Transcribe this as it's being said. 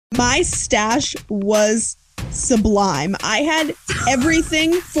My stash was sublime. I had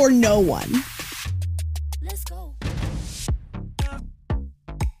everything for no one. Let's go.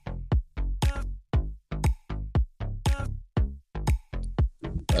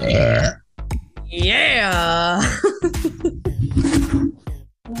 Yeah.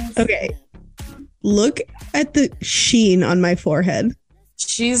 Okay. Look at the sheen on my forehead.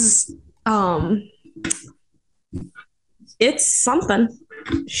 She's it's something.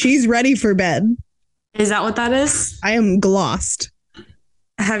 She's ready for bed. Is that what that is? I am glossed.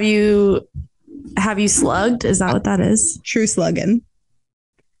 Have you slugged? Is that what that is? True slugging.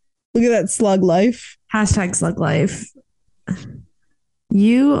 Look at that slug life. Hashtag slug life.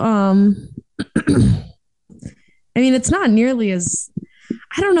 You I mean, it's not nearly as,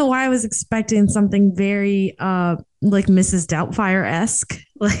 I don't know why I was expecting something very like Mrs. Doubtfire-esque.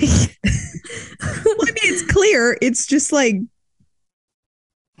 Like Well, I mean, it's clear. It's just like,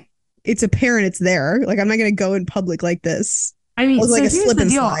 it's apparent it's there. Like, I'm not going to go in public like this. I mean, It was so like a here's slip the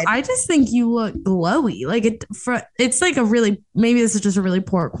and deal. slide. I just think you look glowy. Like it's like a really, maybe this is just a really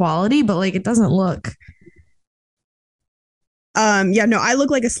poor quality, but like it doesn't look. Yeah, no, I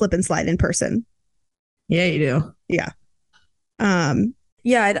look like a slip and slide in person. Yeah, you do. Yeah.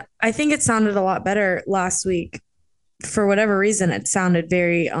 Yeah, I think it sounded a lot better last week. For whatever reason, it sounded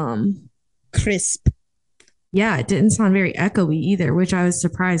very Crisp. yeah, it didn't sound very echoey either, which I was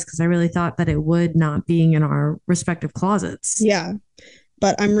surprised because I really thought that it would, not being in our respective closets. Yeah.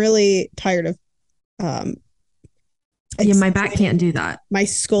 But I'm really tired of Yeah, my back can't do that. my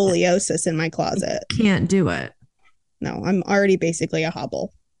scoliosis in my closet. Can't do it. No, I'm already basically a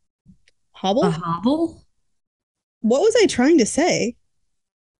hobble. Hobble? A hobble? What was I trying to say?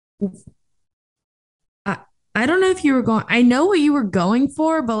 I don't know if you were going, I know what you were going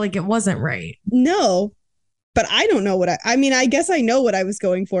for, but like it wasn't right. No, but I don't know what I mean, I guess I know what I was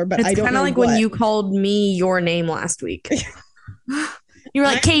going for, but I It's don't kind know of like what. when you called me your name last week. You were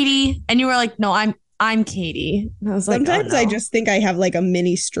like, Katie. And you were like, no, I'm Katie. And I was like, Sometimes oh, I no. just think I have like a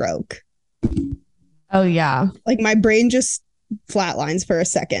mini stroke. Oh, yeah. Like my brain just flatlines for a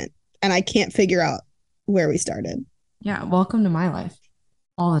second and I can't figure out where we started. Yeah. Welcome to my life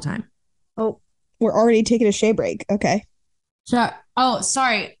all the time. Oh, we're already taking a shea break. Okay. Oh,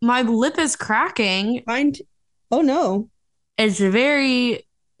 sorry. My lip is cracking. Find. Oh no. It's very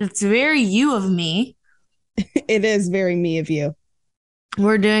you of me. It is very me of you.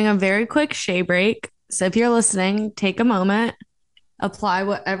 We're doing a very quick shea break. So if you're listening, take a moment, apply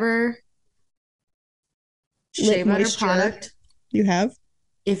whatever shea Lip butter moisture. product. You have?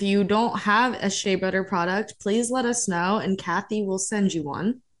 If you don't have a shea butter product, please let us know and Kathy will send you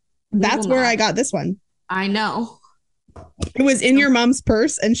one. That's where I got this one. I know. It was in your mom's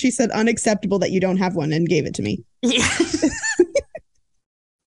purse and she said unacceptable that you don't have one and gave it to me. Yeah.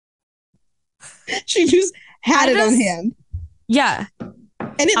 She just had it on hand. Yeah. And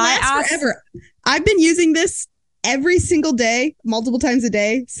it lasts forever. I've been using this every single day, multiple times a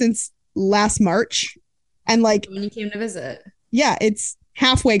day since last March. And like, When you came to visit. yeah, it's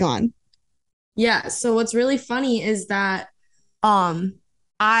halfway gone. Yeah. So what's really funny is that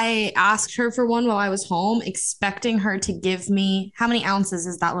I asked her for one while I was home, expecting her to give me, how many ounces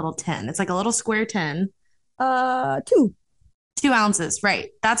is that little tin? It's like a little square tin. 2. 2 ounces, right.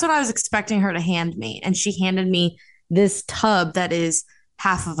 That's what I was expecting her to hand me. And she handed me this tub that is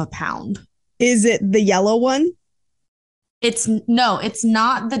half of a pound. Is it the yellow one? It's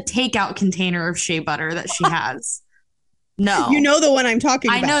not the takeout container of shea butter that she has. No. You know the one I'm talking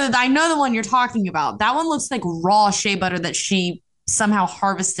about. I know the one you're talking about. That one looks like raw shea butter that she somehow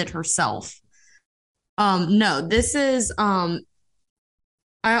harvested herself. No, this is I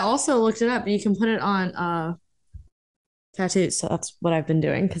also looked it up. You can put it on tattoos, so that's what I've been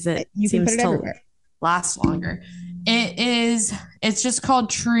doing because it seems to everywhere. last longer. It's just called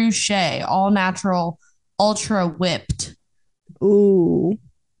True Shea, all natural, ultra whipped. Ooh.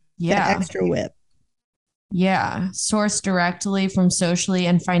 Yeah. The extra whip. Yeah. Sourced directly from socially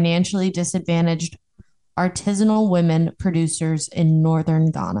and financially disadvantaged artisanal women producers in northern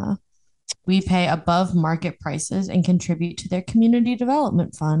Ghana. We pay above market prices and contribute to their community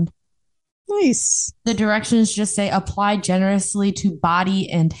development fund. Nice. The directions just say apply generously to body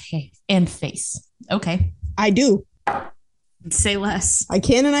and face. Okay. I do. Say less. I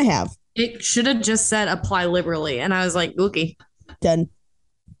can and I have. It should have just said apply liberally. And I was like, okay. Done.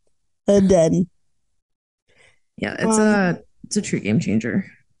 Done. Yeah, it's a true game changer.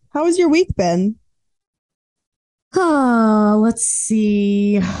 How has your week been? Let's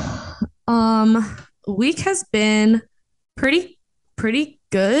see. Week has been pretty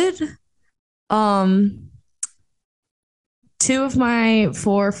good. To two of my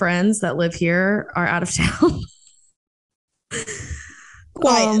four friends that live here are out of town.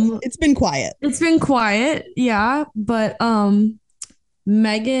 Quiet. It's been quiet. It's been quiet, yeah. But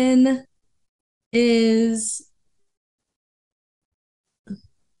Megan is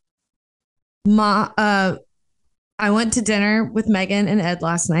I went to dinner with Megan and Ed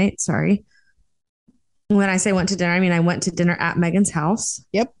last night. Sorry. When I say went to dinner, I mean I went to dinner at Megan's house.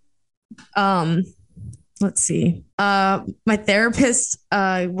 Yep. Let's see. My therapist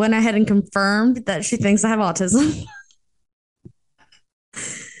went ahead and confirmed that she thinks I have autism.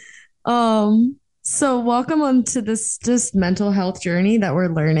 So welcome on to this just mental health journey that we're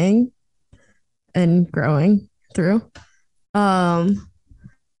learning and growing through. I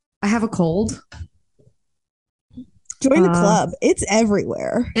have a cold. Join the club. It's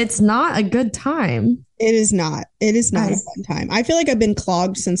everywhere. It's not a good time. It is not. It is not a fun time. I feel like I've been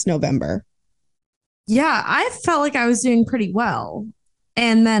clogged since November. Yeah, I felt like I was doing pretty well.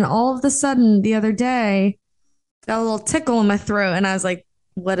 And then all of a sudden the other day, got a little tickle in my throat and I was like,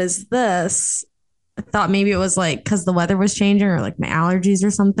 what is this? I thought maybe it was like because the weather was changing or like my allergies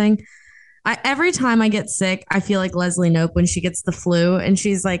or something. Every time I get sick, I feel like Leslie Knope when she gets the flu and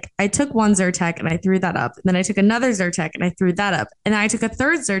she's like, I took one Zyrtec and I threw that up. And then I took another Zyrtec and I threw that up. And I took a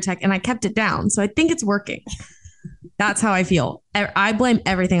third Zyrtec and I kept it down. So I think it's working. That's how I feel. I blame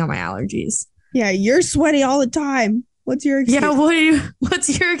everything on my allergies. Yeah, you're sweaty all the time. What's your excuse? Yeah,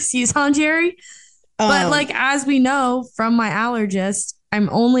 what's your excuse, huh, Jerry? But like, as we know from my allergist, I'm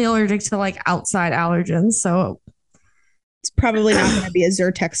only allergic to like outside allergens. So it's probably not going to be a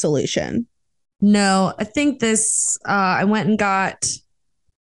Zyrtec solution. No, I think this, I went and got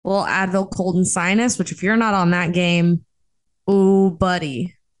a little Advil cold and sinus, which if you're not on that game, ooh,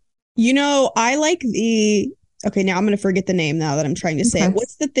 buddy. You know, I like okay, now I'm going to forget the name now that I'm trying to say it.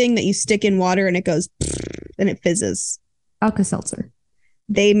 What's the thing that you stick in water and it goes and it fizzes? Alka-Seltzer.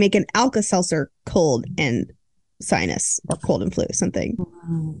 They make an Alka-Seltzer cold and sinus or cold and flu, something.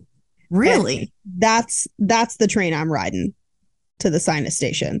 Really? And that's the train I'm riding to the sinus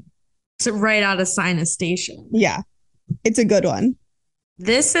station. So right out of sinus station. Yeah, it's a good one.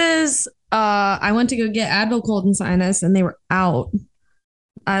 This is, I went to go get Advil cold and sinus and they were out.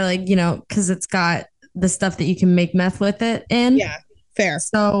 I like, because it's got the stuff that you can make meth with it in. Yeah, fair.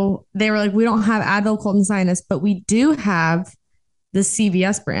 So they were like, we don't have Advil cold and sinus, but we do have the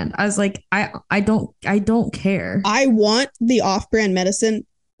CVS brand. I was like, I don't care. I want the off-brand medicine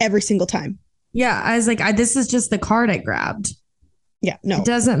every single time. Yeah, I was like, this is just the card I grabbed. Yeah, no. It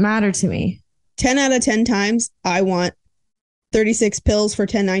doesn't matter to me. 10 out of 10 times, I want 36 pills for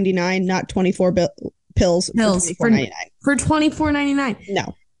 $10.99, not 24 pills for $24.99. For $24.99.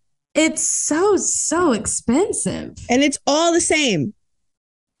 No. It's so expensive. And it's all the same.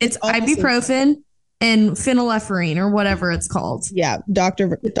 It's ibuprofen and phenylephrine or whatever it's called. Yeah, doctor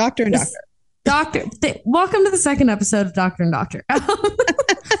and doctor. Welcome to the second episode of Doctor and Doctor.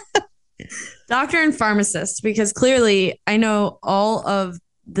 Doctor and pharmacist, because clearly I know all of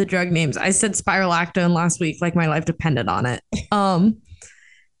the drug names. I said spiralactone last week, like my life depended on it.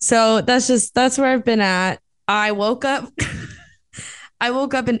 So that's where I've been at. I woke up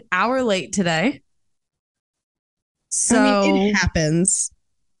an hour late today. So I mean, it happens.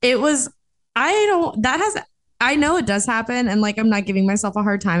 It was, I know it does happen. And like, I'm not giving myself a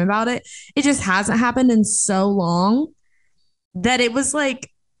hard time about it. It just hasn't happened in so long that it was like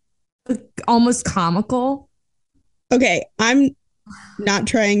almost comical. Okay, I'm not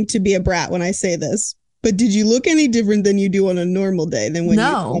trying to be a brat when I say this, but did you look any different than you do on a normal day than when you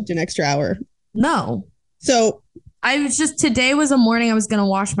slept an extra hour? No. So today was a morning I was going to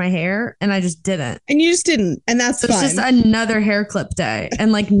wash my hair and I just didn't. And you just didn't. And that's fine. It's just another hair clip day.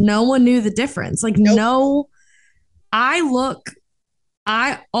 And like no one knew the difference. Like nope.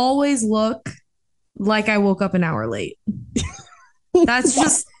 I always look like I woke up an hour late. That's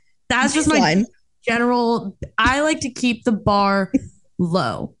just my general. I like to keep the bar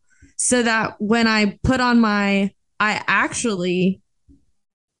low so that when I I actually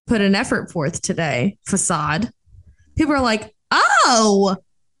put an effort forth today, facade. People are like, oh,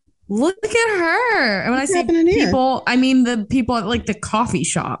 look at her. And when I say people, I mean the people at like the coffee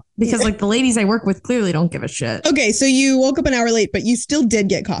shop, because like the ladies I work with clearly don't give a shit. Okay, so you woke up an hour late, but you still did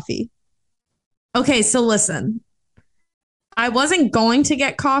get coffee. Okay, so listen. I wasn't going to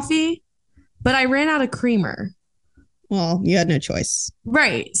get coffee, but I ran out of creamer. Well, you had no choice.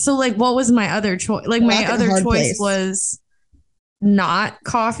 Right. So like what was my other choice? Like my other choice was not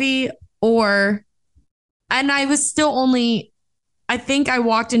coffee and I was still only, I think I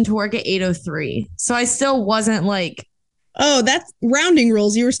walked into work at 8:03. So I still wasn't like. Oh, that's rounding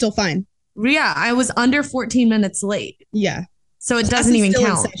rules. You were still fine. Yeah. I was under 14 minutes late. Yeah. So it Class doesn't is even still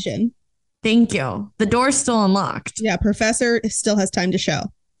in count. session. Thank you. The door's still unlocked. Yeah, professor still has time to show.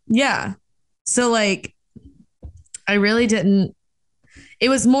 Yeah. So like I really didn't. It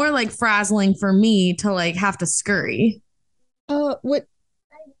was more like frazzling for me to like have to scurry. What?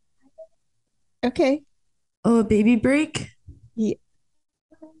 Okay. Oh, a baby break? Yeah.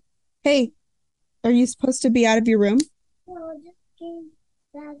 Hey, are you supposed to be out of your room? No, just getting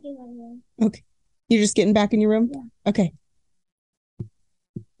back in my room. Okay. You're just getting back in your room? Yeah. Okay.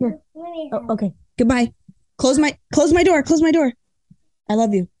 Here. Let me Oh, have okay. Goodbye. Close my door. Close my door. I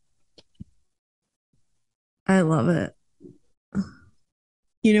love you. I love it.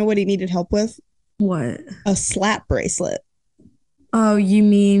 You know what he needed help with? What? A slap bracelet. Oh, you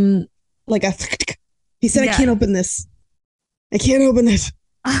mean Like a he said, Yeah. I can't open this. I can't open this.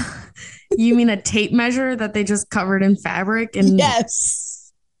 you mean a tape measure that they just covered in fabric and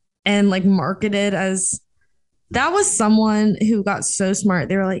Yes. and like marketed as that was someone who got so smart.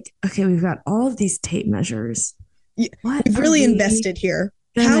 They were like, okay, we've got all of these tape measures. Yeah, What We've are really we invested here.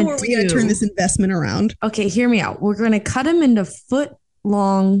 gonna How are we going to turn do? this investment around? Okay, hear me out. We're going to cut them into foot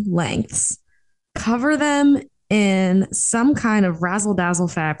long lengths, cover them in some kind of razzle dazzle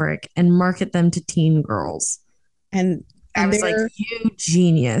fabric, and market them to teen girls. And I was like, you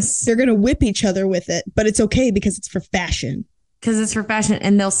genius. they're going to whip each other with it, but it's okay because it's for fashion. Because it's for fashion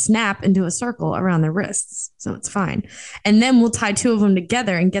and they'll snap into a circle around their wrists. So it's fine. And then we'll tie two of them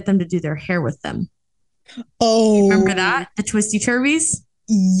together and get them to do their hair with them. Oh, Remember that? The twisty turbies?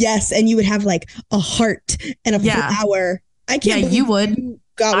 yes. And you would have like a heart and a Yeah. flower. I can't. Yeah, believe you would. you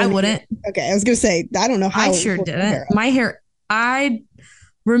got I one. wouldn't. Okay, I was going to say, I don't know how. I sure didn't. My hair, I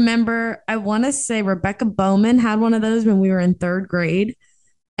remember, I want to say Rebecca Bowman had one of those when we were in third grade.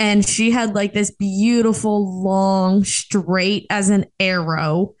 And she had like this beautiful, long, straight as an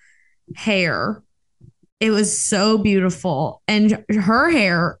arrow hair. It was so beautiful. And her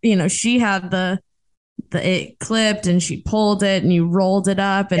hair, you know, she had the it clipped and she pulled it and you rolled it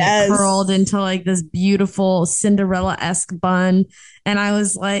up and Yes. it curled into like this beautiful Cinderella-esque bun. And I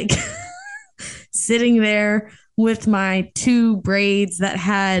was like sitting there with my two braids that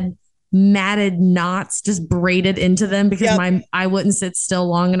had matted knots just braided into them because Yep. I wouldn't sit still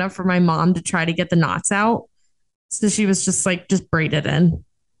long enough for my mom to try to get the knots out. So she was just like just braided in.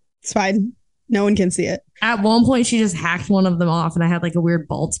 It's fine. No one can see it. At one point she just hacked one of them off and I had like a weird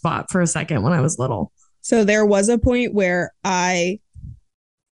bald spot for a second when I was little. So there was a point where I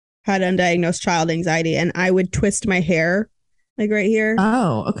had undiagnosed child anxiety and I would twist my hair like right here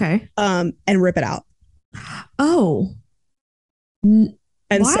Oh, okay. and rip it out. Oh. And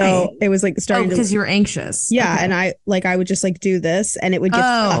Why? so it was like Oh, starting because to you're anxious. yeah, Okay. and I would just like do this and it would get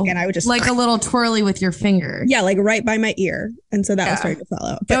stuck and I would just like a little twirly with your finger. yeah, like right by my ear. And so that Yeah. was starting to fall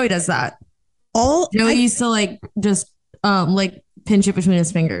out. But Joey does that. I Joey used to like just like pinch it between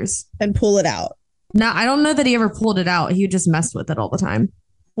his fingers. and pull it out. Now I don't know that he ever pulled it out. He just messed with it all the time.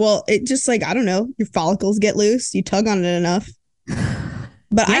 Well, it just like I don't know, your follicles get loose, you tug on it enough.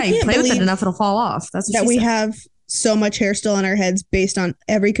 But Yeah, I you can't play with it believe enough, it'll fall off. That's what that she we said. have so much hair still on our heads based on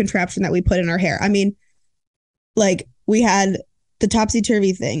every contraption that we put in our hair. I mean, like we had the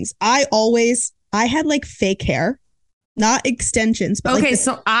topsy-turvy things. I had like fake hair, not extensions, but like Okay, the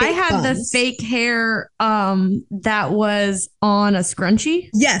so I fake had the buns. fake hair that was on a scrunchie.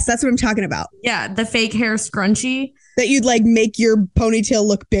 Yes, that's what I'm talking about. Yeah, the fake hair scrunchie. That you'd like make your ponytail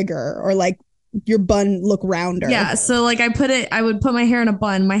look bigger or like your bun look rounder. Yeah, so like I would put my hair in a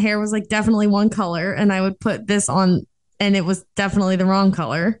bun. My hair was like definitely one color, and I would put this on, and it was definitely the wrong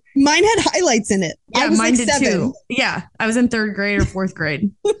color. Mine had highlights in it. Yeah, I was mine like did 7 too. Yeah, I was in third grade or fourth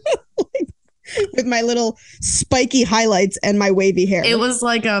grade. with my little spiky highlights and my wavy hair. It was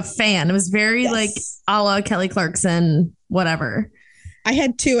like a fan. It was very Yes. like a la Kelly Clarkson, whatever. I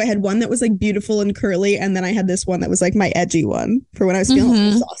had two. I had one that was like beautiful and curly, and then I had this one that was like my edgy one for when I was feeling a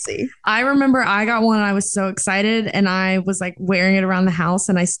little saucy. I remember I got one and I was so excited and I was like wearing it around the house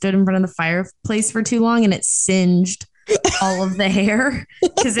and I stood in front of the fireplace for too long and it singed all of the hair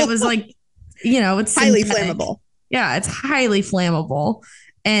because it was like, you know, it's Highly synthetic. flammable. Yeah, it's highly flammable.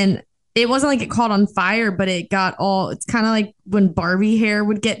 And it wasn't like it caught on fire, but it got it's kind of like when Barbie hair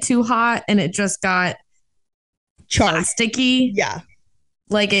would get too hot and it just got Charred. plasticky. Yeah.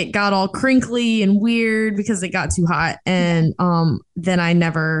 Like it got all crinkly and weird because it got too hot. And then I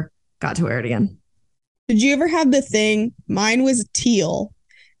never got to wear it again. Did you ever have the thing? Mine was teal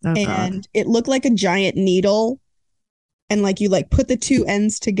Oh, and God. it looked like a giant needle. And like you like put the two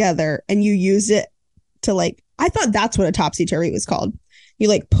ends together and you use it to like, I thought that's what a topsy-turvy was called. You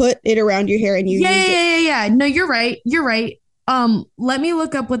like put it around your hair and you Yeah, use it. yeah. No, you're right. You're right. Let me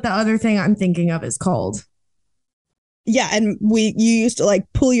look up what the other thing I'm thinking of is called. Yeah, and you used to like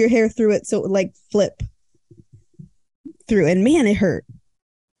pull your hair through it so it would like flip through, and man, it hurt.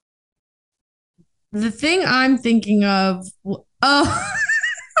 The thing I'm thinking of, oh,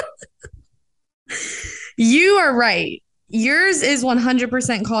 you are right. Yours is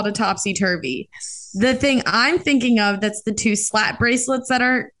 100% called a topsy turvy. The thing I'm thinking of that's the two slat bracelets that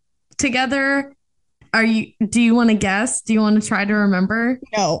are together. Do you want to guess? Do you want to try to remember?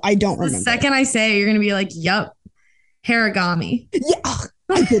 No, I don't The remember. second I say it, you're going to be like, yup, harigami. Yeah,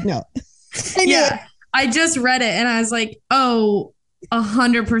 I did know. I knew it. I just read it and I was like, oh,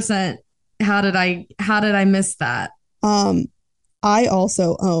 100%. How did I miss that? I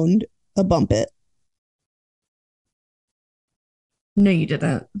also owned a Bump It. No, you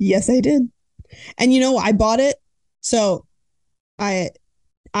didn't. Yes, I did. And I bought it. So I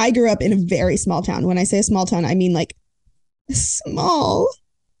grew up in a very small town. When I say a small town, I mean like small.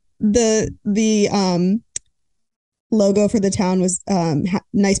 The logo for the town was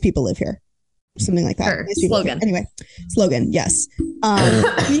nice people live here. Something like that. Sure. Nice Slogan. Anyway, slogan, yes.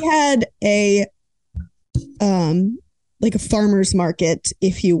 We had a like a farmer's market,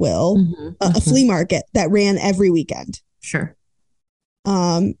 if you will, a flea market that ran every weekend. Sure.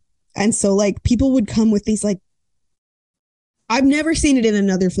 And so like people would come with these like, I've never seen it in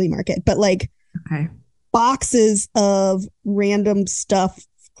another flea market, but like boxes of random stuff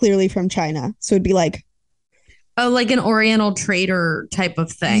clearly from China. So it'd be like, oh, like an Oriental trader type of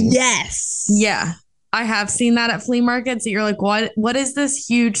thing. Yes. Yeah. I have seen that at flea markets. That you're like, what is this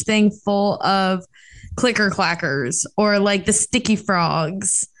huge thing full of clicker clackers or like the sticky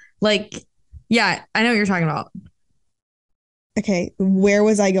frogs? Like, yeah, I know what you're talking about. Okay, where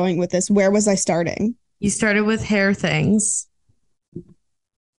was I going with this? Where was I starting? You started with hair things.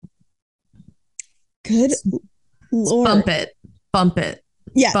 Good Lord. Bump it.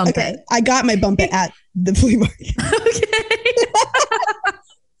 Yeah, bump okay. it. I got my Bump It at the flea market. Okay.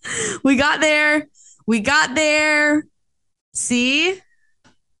 We got there. See?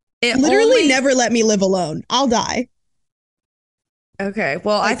 It literally never let me live alone. I'll die. Okay.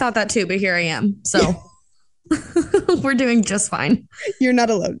 Well, I thought that too, but here I am. So we're doing just fine. You're not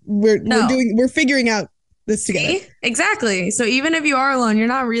alone. We're figuring out this together. See? Exactly. So even if you are alone, you're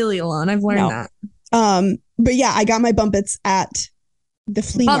not really alone. I've learned that. But yeah, I got my Bump Its at the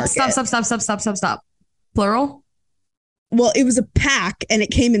flea market. Stop. Plural? Well, it was a pack and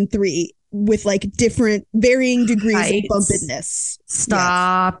it came in 3 with like different varying degrees of bumpedness.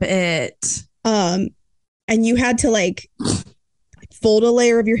 Stop it. And you had to like fold a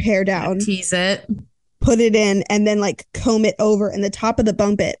layer of your hair down, tease it, put it in, and then like comb it over. And the top of the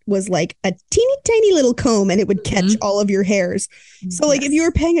Bump It was like a teeny tiny little comb, and it would catch all of your hairs. So like if you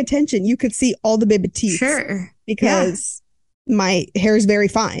were paying attention, you could see all the baby teeth. Sure. Because my hair is very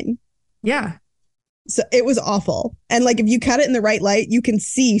fine. Yeah. So it was awful. And like if you cut it in the right light, you can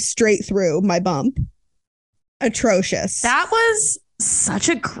see straight through my bump. Atrocious. That was such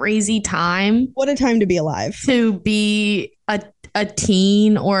a crazy time. What a time to be alive. To be a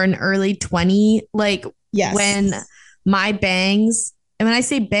teen or an early 20. Like when my bangs, and when I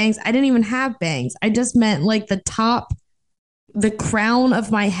say bangs, I didn't even have bangs. I just meant like the crown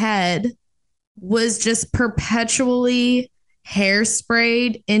of my head was just perpetually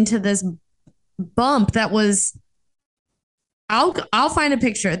hairsprayed into this bump that was I'll find a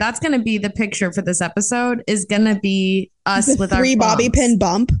picture. That's going to be the picture for this episode is going to be us with our 3 bobby pin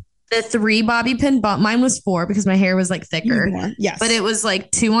bump. The 3 bobby pin bump. Mine was 4 because my hair was like thicker. Yes. But it was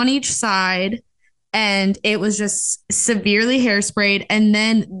like 2 on each side and it was just severely hairsprayed. And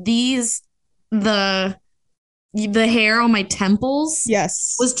then the hair on my temples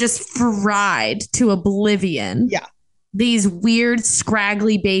was just fried to oblivion. Yeah. These weird,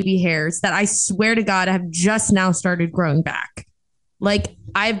 scraggly baby hairs that I swear to God have just now started growing back. Like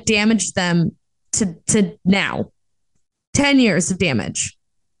I've damaged them to now. 10 years of damage.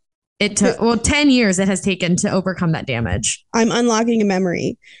 It took 10 years it has taken to overcome that damage. I'm unlocking a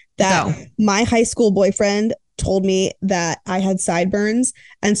memory that my high school boyfriend told me that I had sideburns.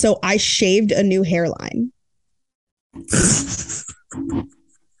 And so I shaved a new hairline.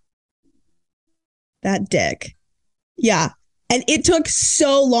 That dick. Yeah. And it took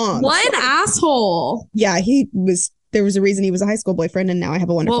so long. What an asshole. Yeah, there was a reason he was a high school boyfriend, and now I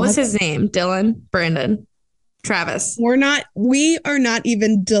have a wonderful What was husband. his name? Dylan? Brandon? Travis? We are not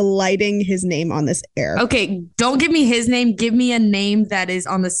even delighting his name on this air. Okay, don't give me his name. Give me a name that is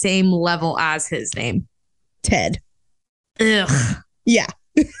on the same level as his name. Ted. Ugh. Yeah.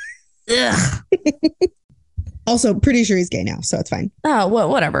 Ugh. Also, pretty sure he's gay now, so it's fine. Oh, well,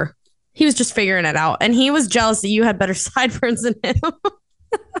 whatever. He was just figuring it out. And he was jealous that you had better sideburns than him.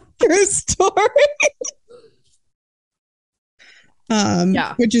 True story.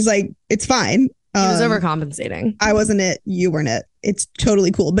 Yeah. which is like, it's fine. He was overcompensating. I wasn't it. You weren't it. It's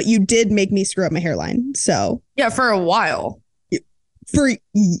totally cool. But you did make me screw up my hairline. So Yeah, for a while. for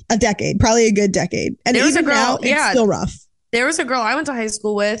a decade, probably a good decade. And There was even a girl- now, it's yeah. still rough. There was a girl I went to high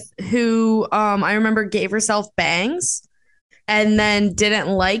school with who I remember gave herself bangs and then didn't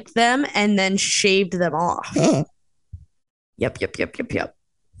like them and then shaved them off. Yep.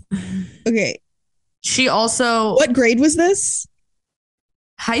 Okay. She also What grade was this?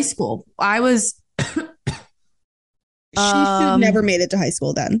 high school. I was She should never made it to high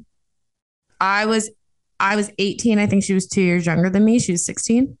school then. I was 18. I think she was 2 years younger than me. She was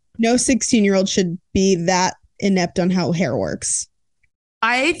 16. No 16-year-old should be that inept on how hair works.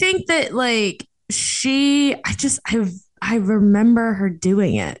 I think that like I remember her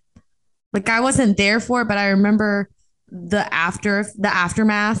doing it. Like I wasn't there for it, but I remember the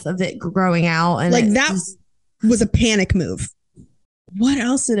aftermath of it growing out and Like that was a panic move. What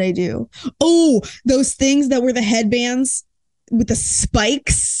else did I do? Oh, those things that were the headbands with the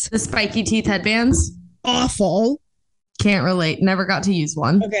spikes. the spiky teeth headbands. Awful. Can't relate. Never got to use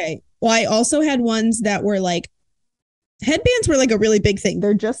one. Okay. Well, I also had ones that were like headbands were like a really big thing.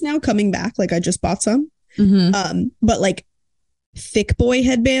 They're just now coming back. Like I just bought some. But like thick boy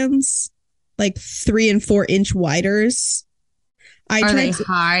headbands, like 3 and 4 inch widers. Are they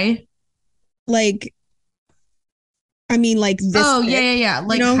high? Like, I mean, like this. Oh, thick, yeah.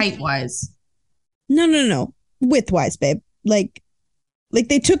 Like you know? height wise. No. Width wise, babe. Like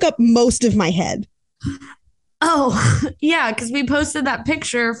they took up most of my head. Oh, yeah, because we posted that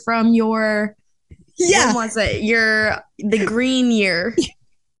picture from your when was it? The green year.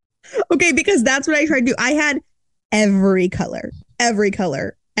 Okay, because that's what I tried to do. I had every color,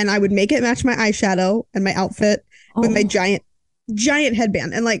 and I would make it match my eyeshadow and my outfit with my giant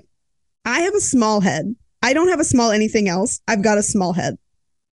headband. And like, I have a small head. I don't have a small anything else. I've got a small head.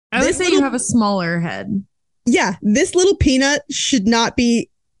 I would say you have a smaller head. Yeah, this little peanut should not be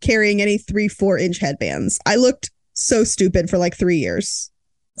carrying any 3-4 inch headbands. I looked so stupid for like 3 years.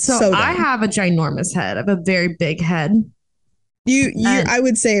 So I have a ginormous head. I have a very big head. I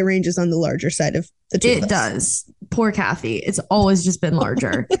would say it ranges on the larger side of the two. It does. Poor Kathy. It's always just been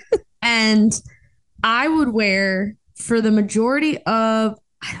larger. And I would wear for the majority of,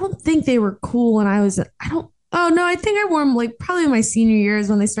 I don't think they were cool when I think I wore them like probably in my senior years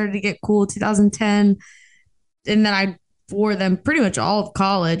when they started to get cool, 2010. And then I wore them pretty much all of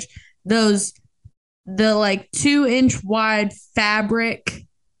college. The like 2-inch wide fabric.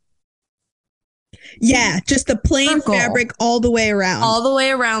 Yeah, just the plain fabric all the way around. All the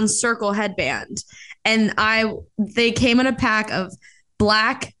way around circle headband. And they came in a pack of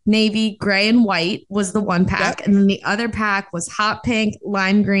black, navy, gray, and white was the one pack. Yep. And then the other pack was hot pink,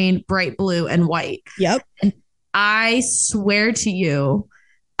 lime green, bright blue, and white. Yep. And I swear to you,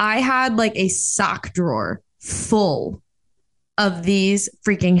 I had like a sock drawer full of these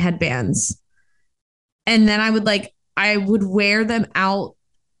freaking headbands. And then I would wear them out.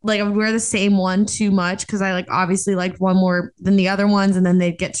 Like I would wear the same one too much because I like obviously liked one more than the other ones, and then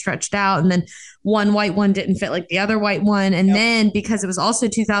they'd get stretched out, and then one white one didn't fit like the other white one, and then because it was also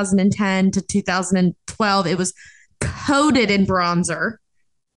 2010 to 2012, it was coated in bronzer.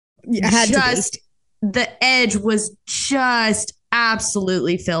 Yeah, the edge was just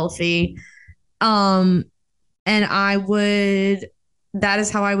absolutely filthy. And that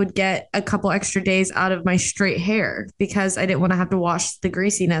is how I would get a couple extra days out of my straight hair because I didn't want to have to wash the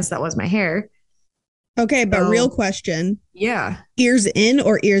greasiness that was my hair. Okay, but real question. Yeah. Ears in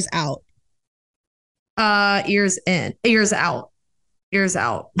or ears out? Ears in. Ears out. Ears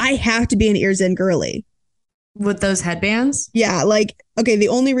out. I have to be an ears in girly. With those headbands? Yeah, like, okay, the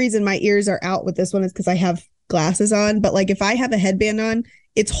only reason my ears are out with this one is because I have glasses on, but like if I have a headband on,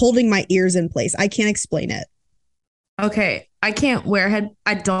 it's holding my ears in place. I can't explain it. Okay, I can't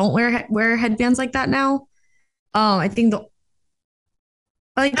I don't wear headbands like that now. I think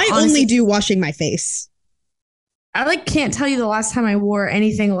honestly, only do washing my face. I like can't tell you the last time I wore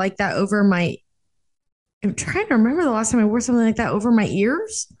anything like that over my. I'm trying to remember the last time I wore something like that over my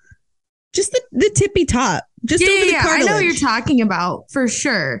ears. Just the tippy top, just over the cartilage. I know what you're talking about for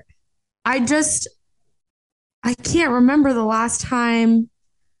sure. I can't remember the last time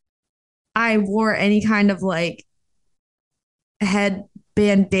I wore any kind of like head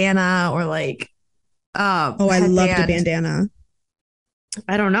bandana or like I loved a bandana.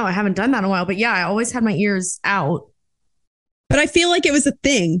 I don't know. I haven't done that in a while, but yeah, I always had my ears out. But I feel like it was a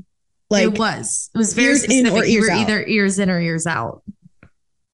thing. Like it was very specific. In or ears out. Either ears in or ears out.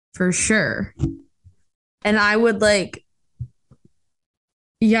 For sure. And I would I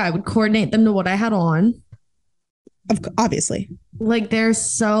would coordinate them to what I had on. Obviously. Like there's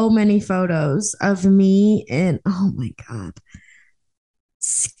so many photos of me in, oh my God,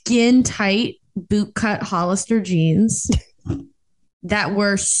 skin tight boot cut Hollister jeans that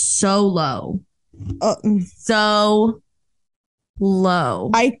were so low. Uh, So low.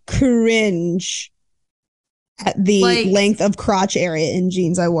 I cringe at the Like- length of crotch area in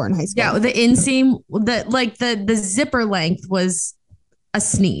jeans I wore in high school. Yeah, the inseam, the zipper length was a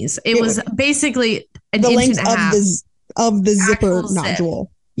sneeze. It was basically an the inch length and a half. of the zipper Actual zip.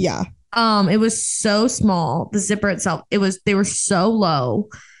 nodule. Yeah. It was so small. The zipper itself, they were so low.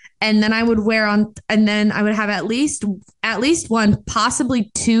 And then I would wear on, and then I would have at least one,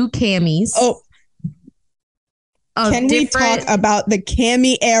 possibly two camis. Oh, of can we talk different- about the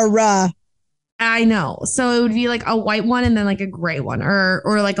cami era? I know. So it would be like a white one and then like a gray one, or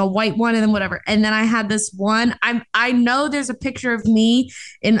like a white one and then whatever. And then I had this one. I know there's a picture of me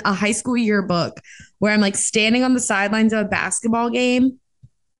in a high school yearbook where I'm like standing on the sidelines of a basketball game.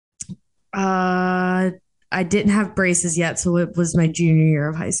 I didn't have braces yet, so it was my junior year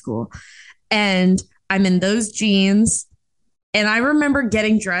of high school. And I'm in those jeans. And I remember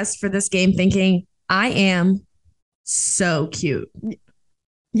getting dressed for this game thinking, I am so cute.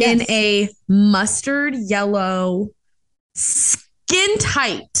 Yes. In a mustard yellow, skin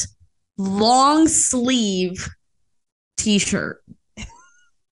tight, long sleeve t-shirt.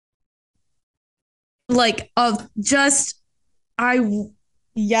 Like of just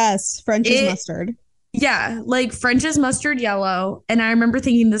Yes, French's mustard. yeah, like French's mustard yellow. And I remember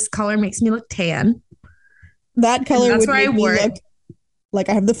thinking this color makes me look tan. That color that's would where I make me wore it. look like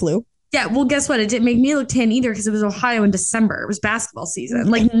I have the flu. Yeah, well, guess what? It didn't make me look tan either because it was Ohio in December. It was basketball season.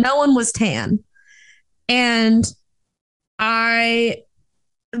 Like no one was tan. And I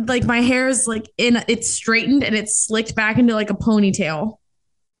like my hair is like it's straightened and it's slicked back into like a ponytail.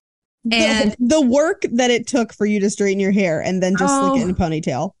 And the work that it took for you to straighten your hair and then just slick it in a Oh.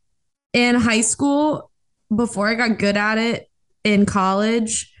 ponytail. in high school, before I got good at it in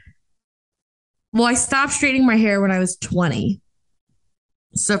college, well, I stopped straightening my hair when I was 20.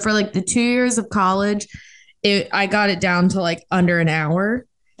 So for like the 2 years of college, I got it down to like under an hour.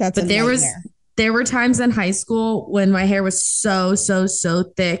 That's But a there nightmare. there were times in high school when my hair was so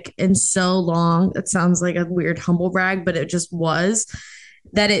thick and so long. It sounds like a weird humble brag, but it just was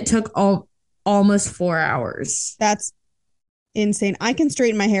that it took almost 4 hours. That's insane. I can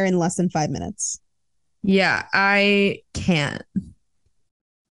straighten my hair in less than 5 minutes. Yeah, I can't.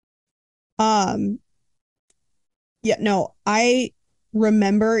 Yeah, no, I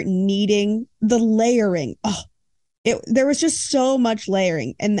remember needing the layering. Oh, there was just so much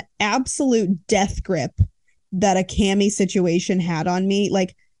layering and the absolute death grip that a cami situation had on me.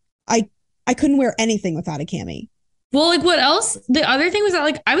 Like I couldn't wear anything without a cami. Well, like what else? The other thing was that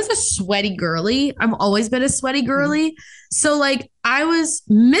like I was a sweaty girly. I've always been a sweaty girly. So like I was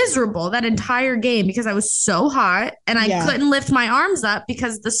miserable that entire game because I was so hot and I Yeah. couldn't lift my arms up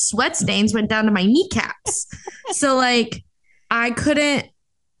because the sweat stains went down to my kneecaps. So like I couldn't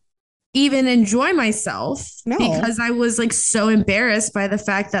even enjoy myself No. because I was like so embarrassed by the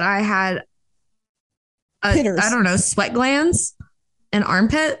fact that I had Pitters. I don't know, sweat glands and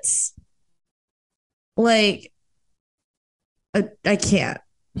armpits. Like I can't.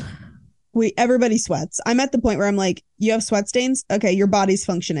 Everybody sweats. I'm at the point where I'm like, you have sweat stains? Okay, your body's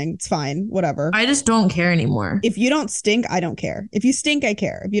functioning. It's fine. Whatever. I just don't care anymore. If you don't stink, I don't care. If you stink, I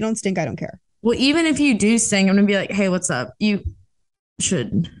care. If you don't stink, I don't care. Well, even if you do sing, I'm gonna be like, hey, what's up? You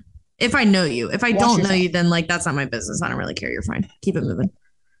should. If I know you. If I Wash don't know yourself. you, then like that's not my business. I don't really care. You're fine. Keep it moving.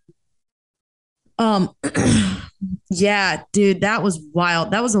 Yeah, dude, that was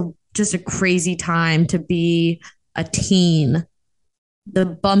wild. That was just a crazy time to be a teen. The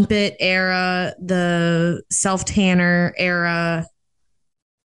bump it era, the self tanner era,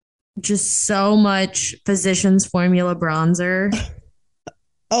 just so much Physicians Formula bronzer.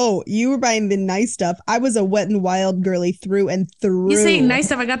 Oh, you were buying the nice stuff. I was a Wet and Wild girly through and through. You say nice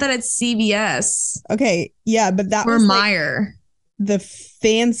stuff. I got that at CVS Okay, yeah, but that or was like Meyer. the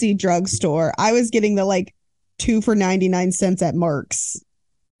fancy drugstore. I was getting the like 2 for 99 cents at Mark's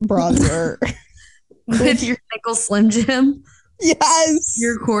bronzer. With your nickel Slim Jim, Yes.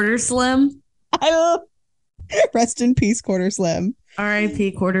 your quarter Slim. Rest in peace, Quarter Slim.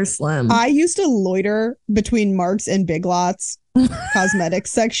 R.I.P. quarter Slim. I used to loiter between Mark's and Big Lots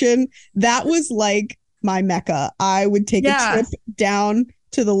cosmetics section. That was like my mecca. I would take Yeah. a trip down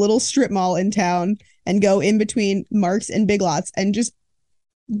to the little strip mall in town and go in between Mark's and Big Lots and just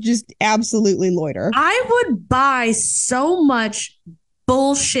absolutely loiter. I would buy so much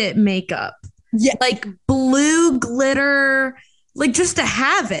bullshit makeup, Yeah. like blue glitter, like just to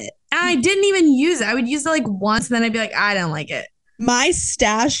have it. And I didn't even use it. I would use it like once, and then I'd be like, I don't like it. My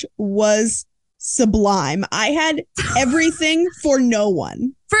stash was sublime. I had everything for no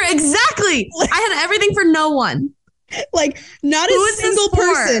one. Exactly. I had everything for no one. Like, not Who a is this single for?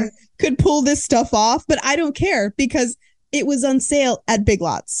 person could pull this stuff off, but I don't care because it was on sale at Big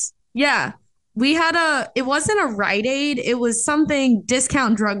Lots. Yeah. We had it wasn't a Rite Aid. It was something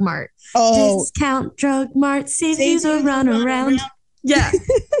Discount Drug Mart. Oh, Discount Drug Mart saves you the run around. Yeah.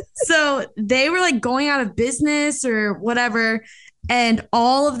 So they were like going out of business or whatever. And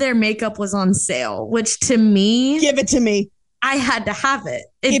all of their makeup was on sale, which to me, give it to me. I had to have it.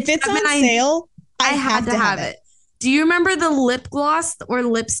 If it's on sale, I had to have it. Do you remember the lip gloss or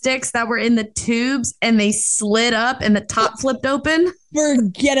lipsticks that were in the tubes and they slid up and the top flipped open?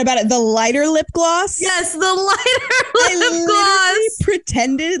 Forget about it. The lighter lip gloss. Yes, the lighter lip I gloss.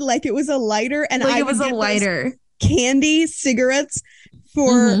 pretended like it was a lighter, and Like I it was would a get lighter. those candy cigarettes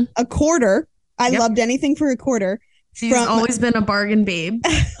for a quarter. I loved anything for a quarter. She's always been a bargain babe.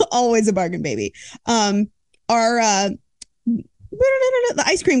 Always a bargain baby. The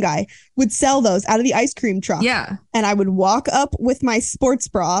ice cream guy would sell those out of the ice cream truck. Yeah. And I would walk up with my sports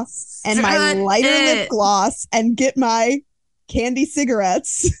bra and my lighter lip gloss and get my candy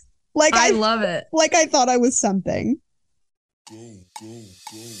cigarettes. Like I love it. Like I thought I was something.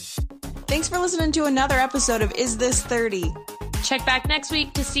 Thanks for listening to another episode of Is This 30? Check back next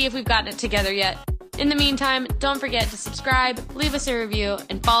week to see if we've gotten it together yet. In the meantime, don't forget to subscribe, leave us a review,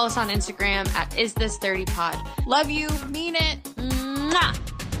 and follow us on Instagram at IsThis30pod. Love you. Mean it.